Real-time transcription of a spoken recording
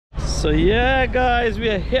So yeah guys, we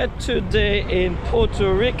are here today in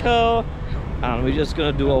Puerto Rico and we're just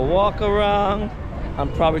gonna do a walk around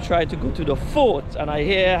and probably try to go to the fort. And I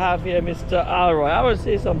have here Mr. Alroy. I will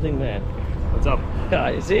say something, man. What's up? Yeah,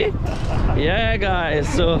 you see? Yeah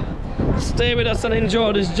guys, so stay with us and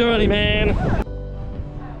enjoy this journey, man.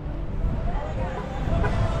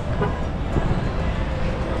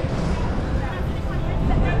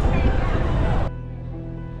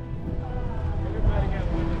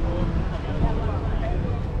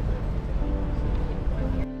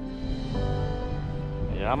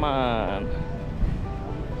 Yeah, man.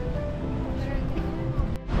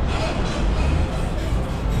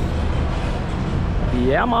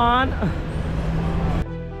 Yeah, man.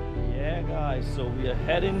 Yeah, guys. So we are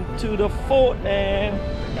heading to the fort, man.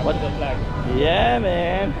 What the flag? Yeah,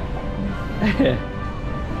 man.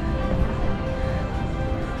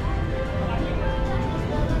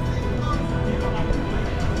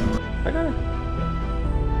 I got it.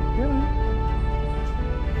 Yeah, man.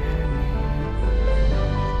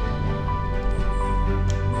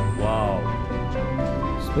 Wow,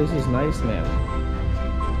 this place is nice, man.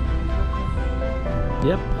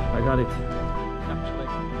 Yep, I got it. Actually,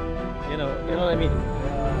 you know what I mean.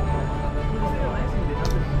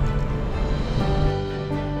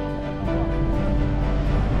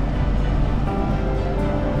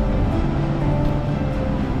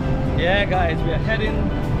 Yeah, guys, we are heading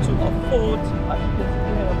to a fort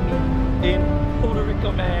in Puerto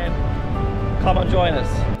Rico, man. Come and join us.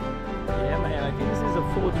 I think this is a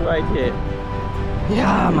fort right here.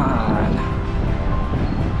 Yeah, man.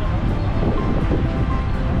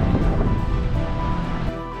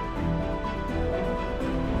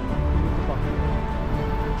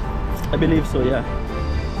 I believe so, yeah.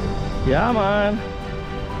 Yeah, man.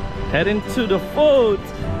 Heading to the fort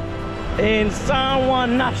in San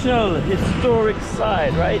Juan National Historic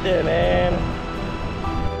Site. Right there, man.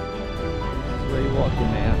 This is where you're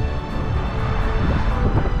walking, man.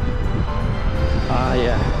 Ah,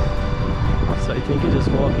 yeah. So I think you're just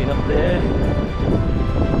walking up there.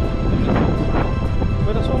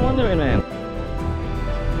 But that's what I'm wondering, man.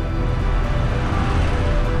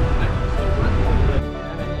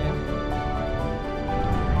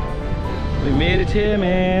 We made it here,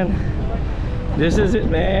 man. This is it,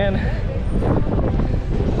 man.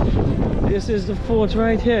 This is the fort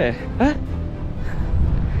right here. Huh?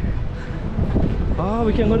 Oh,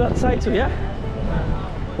 we can go that side too, yeah?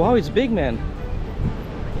 Wow, it's big, man.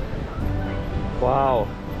 Wow.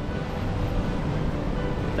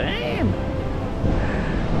 Damn.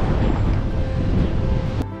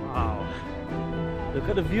 Wow. Look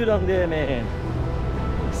at the view down there, man.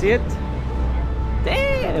 See it?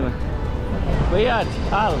 Damn. Where you at,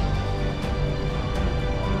 Al?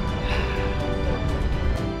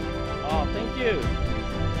 Oh, thank you.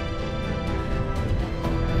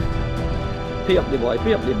 Pay up the boy,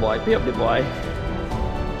 pay up the boy, pay up the boy.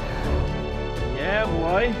 Yeah,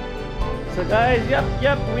 boy. So guys,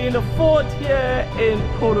 yep, we're in the fort here in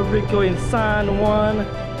Puerto Rico in San Juan.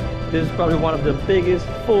 This is probably one of the biggest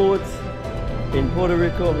forts in Puerto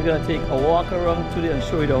Rico. We're gonna take a walk around today and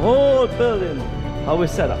show you the whole building, how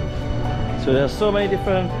it's set up. So there's so many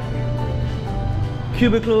different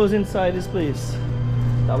cubicles inside this place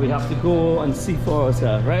that we have to go and see for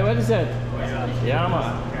ourselves. Right, what is that? Yeah,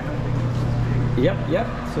 man. Yep.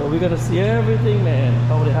 So we're gonna see everything, man,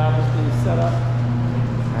 how they have this place set up.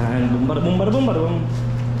 And boom, bada boom, bada boom, bada boom.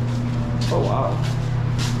 Oh wow.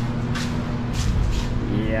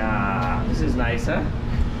 Yeah, this is nice, huh?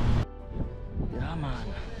 Yeah, man.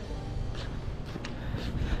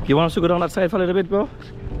 You want us to go down that side for a little bit, bro?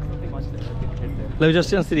 Let's just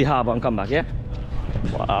see the harbor and come back, yeah?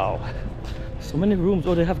 Wow. So many rooms.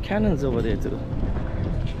 Oh, they have cannons over there too.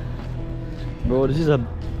 Bro, this is a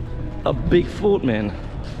big fort, man.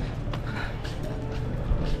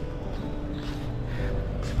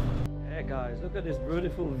 Guys, look at this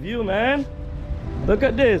beautiful view, man. Look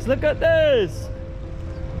at this, look at this.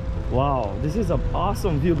 Wow, this is an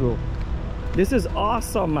awesome view, bro. This is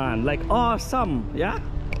awesome, man. Like awesome, yeah?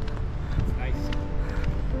 Nice.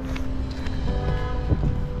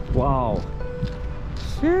 Wow.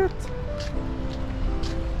 Shit.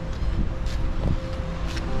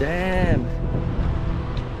 Damn.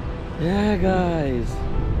 Yeah, guys.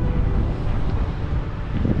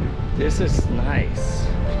 This is nice.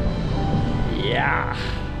 Yeah.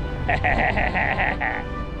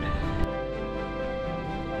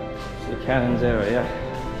 The cannons area, yeah.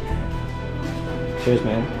 Cheers,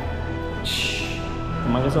 man.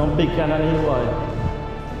 Come on, get some big cannon here, boy.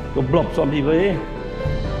 Go blow up some people here.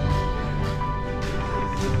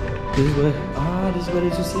 This is where they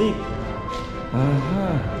used to sleep.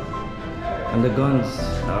 And the guns.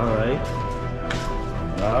 All right.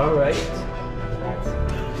 All right.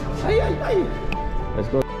 Aye, aye, aye. Let's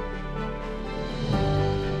go.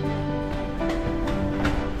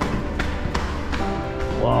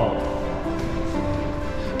 Wow.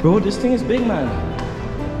 Bro, this thing is big, man.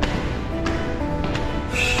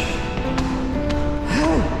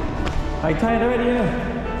 I tired already, yeah.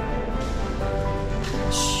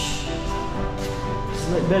 It's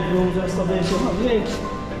like bedrooms and stuff there, so lovely.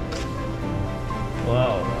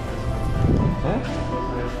 Wow. Huh?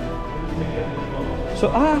 So,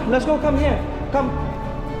 let's go, come here. Come.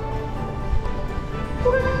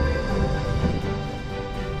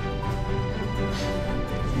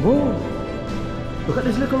 Whoa. Look at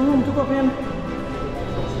this little room to go in.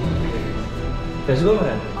 Let's go,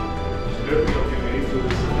 man.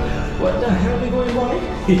 What the hell are we going by?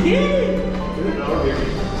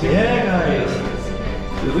 Yeah, guys.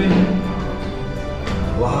 We're going.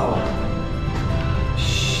 Wow.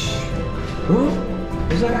 Shh. Bro,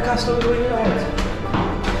 it's like a castle going out.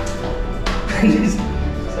 It's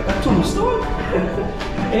like a tombstone.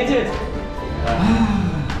 Ain't it?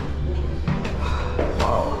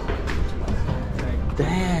 Wow.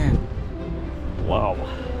 Damn. Wow.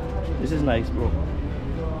 This is nice, bro.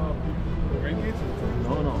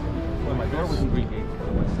 No. Well, my daughter was in Green Gate.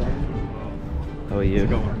 How are you?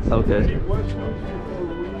 Okay. It goes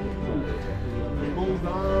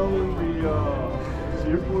down the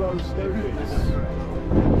circular staircase.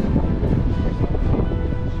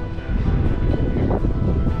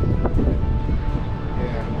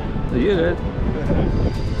 Are you good?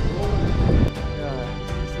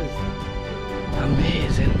 This is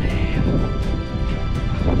amazing, man.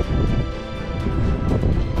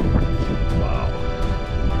 Wow.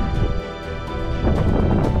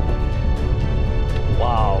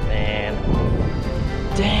 Wow, man.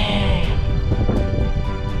 Damn.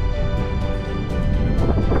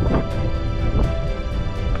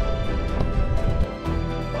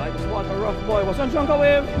 I just want a rough boy. What's on Junker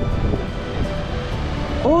Wave?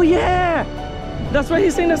 Oh yeah! That's why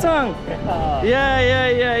he sing the song.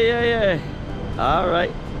 Yeah. All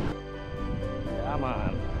right. Yeah,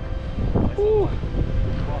 man. Ooh.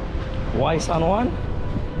 Why San Juan?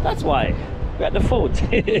 That's why. We're at the fort.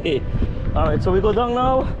 All right, so we go down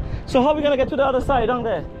now. So how are we gonna get to the other side down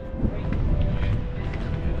there?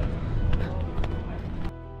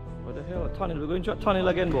 What the hell? Tunnel. We're going to a tunnel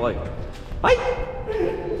again, boy. Hi.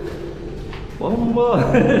 One more.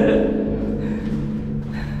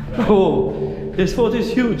 Oh, this fort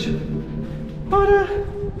is huge.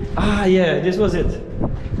 Yeah, this was it.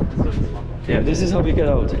 Yeah, this is how we get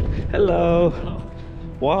out. Hello.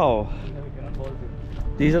 Wow.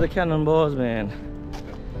 These are the cannonballs, man.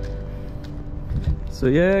 So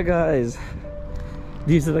yeah, guys,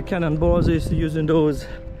 these are the cannonballs they used to use in those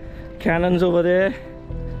cannons over there.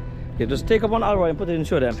 You just take up one arrow and put it in,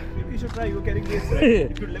 show them. Maybe you should try you getting this, right? You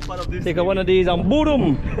could live out of this. Take up one of these and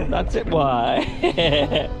boom! That's it,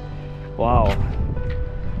 boy. Wow.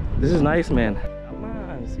 This is nice, man. Come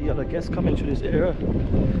on, see all the guests coming through this area.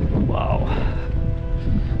 Wow.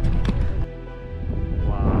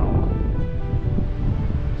 Wow.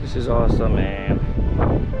 This is awesome, man.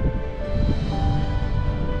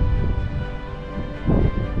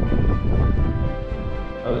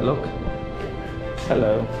 Oh, look.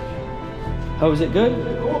 Hello. How is it good?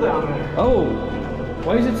 It's cold down there. Oh,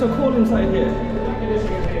 why is it so cold inside here?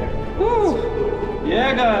 Woo.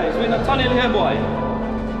 Yeah, guys, we're in a tunnel here, boy.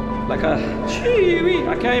 Like a cheery.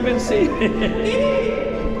 I can't even see.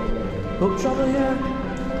 Hook trouble here.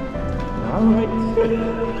 Alright.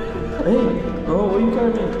 Hey, bro, what are you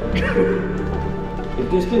carrying? If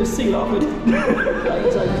this place seal off with it.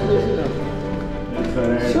 Inside this place, you know.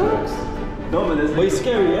 Shucks. No, but this But it's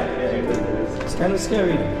scary, yeah? Yeah, it is. It's kind of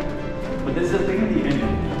scary. But this is the thing at the end.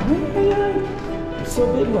 It's so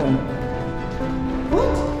big, man.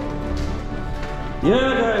 What?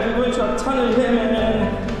 Yeah, guys, we're going to a tunnel here,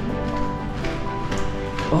 man.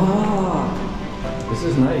 Oh, this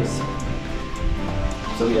is nice.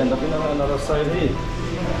 So we end up in another side here.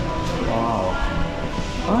 Wow.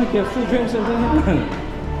 Oh, I get free drinks and things, man.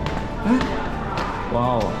 Huh?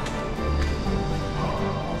 Wow.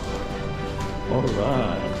 All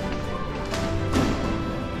right.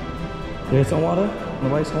 There's some water. Wanna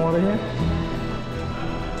buy some water here?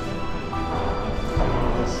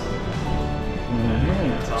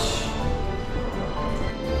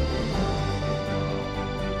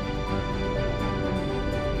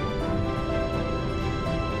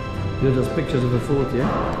 These are just pictures of the fort, yeah?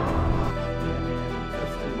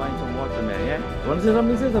 Just buying some water, man, yeah? You want to say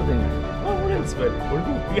something? Say something. Oh, what else? Well, we'll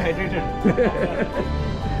be hydrated.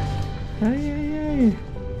 Ay.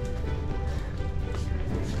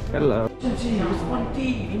 Hello. Emergency,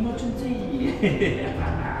 responde, emergency.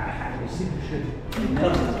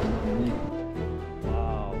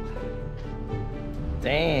 Wow.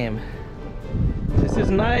 Damn. This is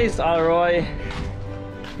nice, Alroy.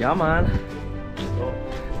 Yeah, man.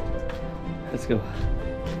 Let's go.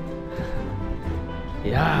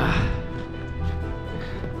 Yeah.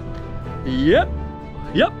 Yep.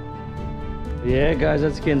 Yep. Yeah, guys,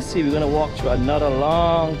 as you can see, we're gonna walk through another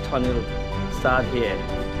long tunnel. Start here.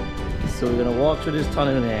 So we're gonna walk through this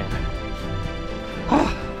tunnel here.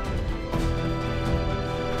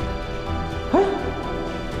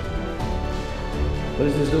 What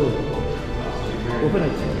does this do? Open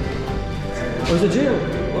it. Where's the jail?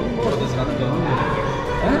 Oh, there's another tunnel.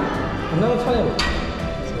 Huh? Another tunnel.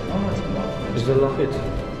 Is it lock it?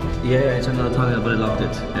 Yeah, it's another tunnel, but it locked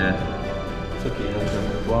it. Yeah. It's okay.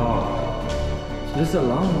 Wow. So this is a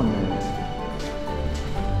long one, man.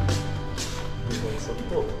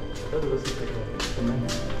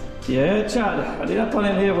 Yeah, Chad. I did not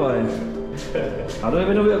tunnel here, boy. I don't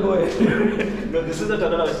even know where we're going. No, this is the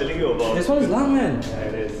tunnel I was telling you about. This one is long, man. Yeah,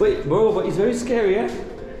 it is. Wait, bro, but it's very scary, eh?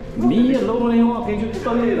 Me alone ain't walking through the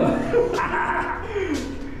tunnel, you know?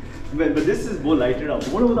 Man, but this is more lighted up.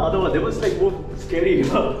 What about the other one? That was like more scary, you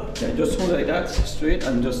know? Yeah, just hold it like that, straight,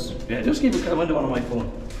 and just keep it coming on my phone.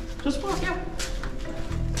 Just walk out.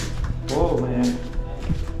 Whoa, man.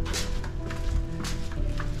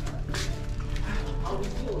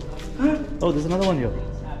 Oh, there's another one here.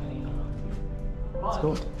 Let's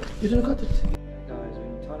go. You didn't cut it. Guys, we're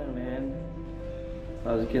in the tunnel, man.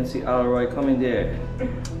 As you can see, Alroy coming there.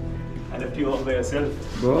 I left you all by yourself.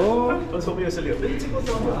 Bro. What's over yourself? Let's see what's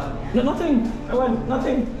on here. No, nothing. I went,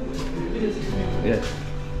 nothing. Yeah.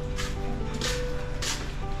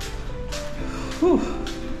 Whew.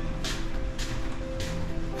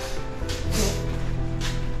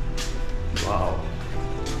 Wow.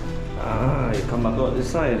 Ah, you come back out this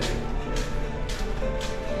side.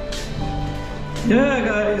 Yeah,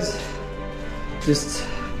 guys. This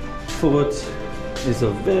fort is a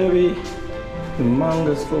very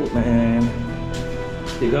humongous fort, man.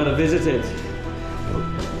 You gotta visit it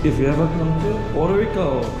if you ever come to Puerto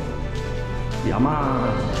Rico. Yeah,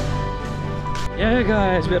 man. Yeah,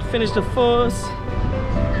 guys, we have finished the first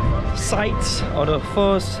site, or the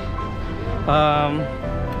first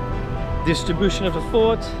distribution of the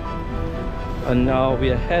fort, and now we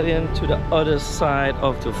are heading to the other side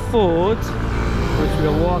of the fort, which we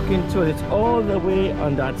are walking to, and it's all the way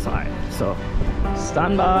on that side. So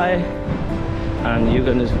stand by, and you're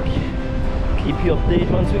gonna keep you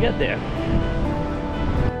updated once we get there.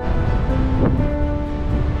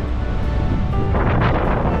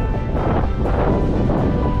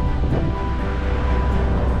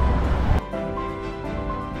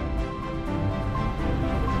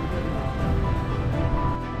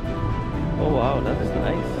 Oh wow, that is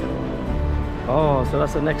nice. Oh, so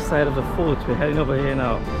that's the next side of the fort. We're heading over here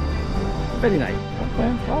now. Very nice.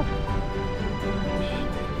 Okay, well,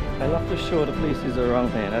 I love to show the places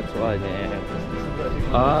around here, that's why, man.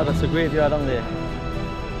 Ah, that's a graveyard down there.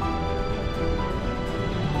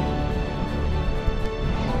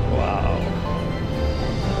 Wow.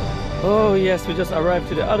 Oh yes, we just arrived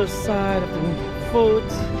to the other side of the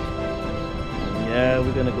fort. Yeah,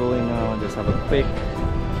 we're gonna go in now and just have a quick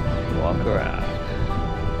walk around.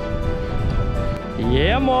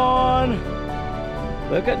 Yeah, man!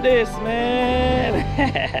 Look at this, man!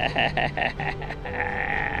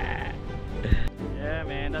 Yeah,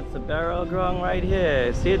 man, that's the burial ground right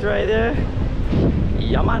here. See it right there?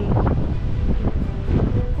 Yeah, man!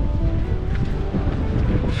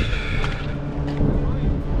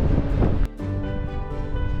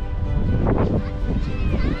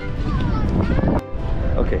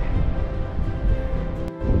 Okay.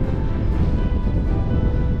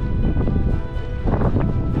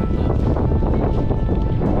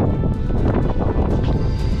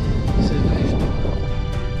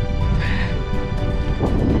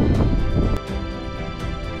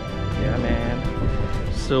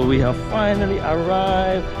 So we have finally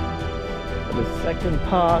arrived at the second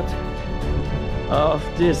part of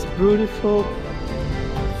this beautiful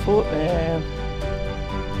fort, man.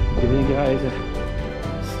 Giving you guys a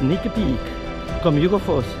sneak peek. Come, you go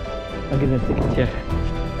first. I'm getting a ticket here.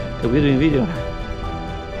 So we're doing video.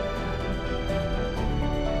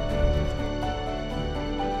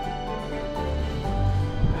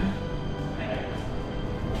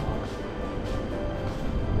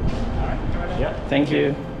 Yeah, thank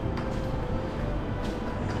you.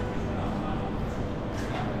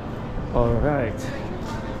 All right.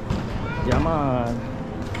 Yeah, man.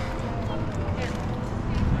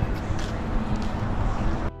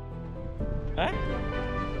 Huh?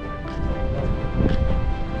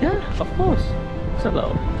 Of course. It's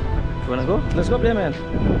allowed. You wanna go? Let's go up there, man. You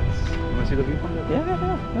wanna see the view from there?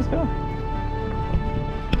 Yeah. Let's go.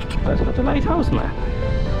 Let's go to the lighthouse, man.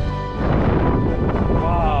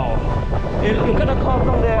 Wow. You gotta come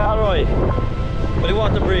from there, Alroy. Where the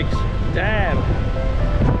water breaks. Damn.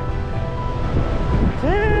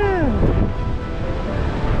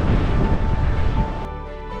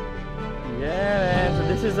 Yeah, man. So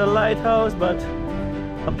this is the lighthouse, but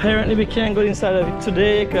apparently we can't go inside of it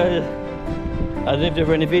today because I don't know if they're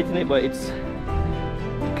renovating it, but it's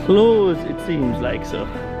closed, it seems like. So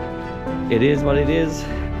it is what it is.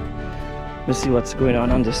 Let's see what's going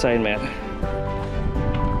on this side, man.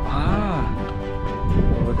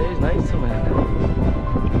 Over there is nice, man.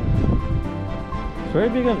 It's very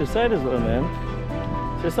big on the side as well, man.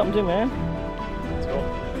 Say something, man. Let's go.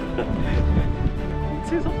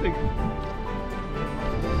 Say something.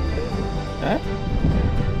 Huh?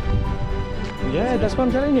 Yeah, that's what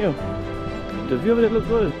I'm telling you. The view of it looks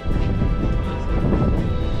good.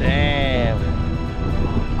 Damn.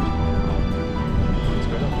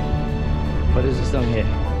 What is this down here?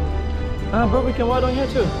 Ah, bro, we can walk down here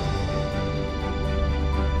too.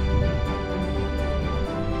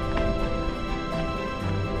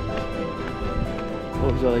 Oh,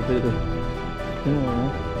 is that like little?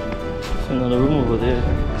 There's another room over there.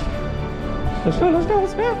 Let's go.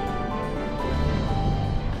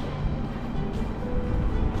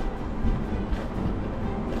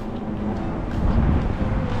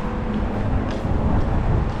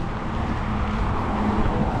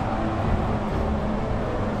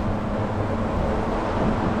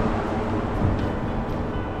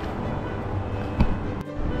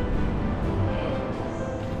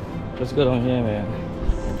 Let's go down here, man.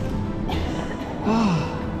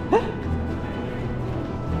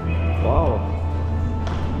 Wow.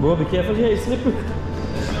 Bro, be careful here, it's slippery.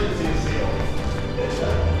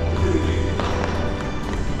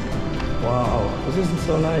 Wow, this isn't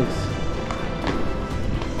so nice.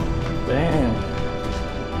 Damn.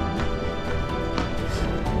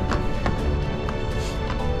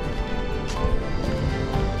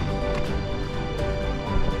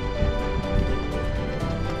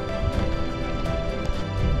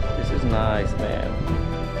 Nice, man.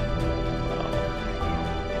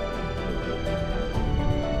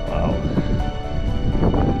 Wow.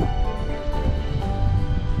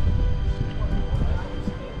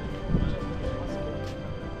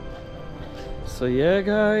 So yeah,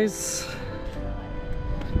 guys,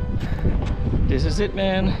 this is it,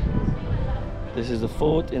 man. This is the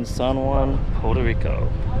fort in San Juan, Puerto Rico.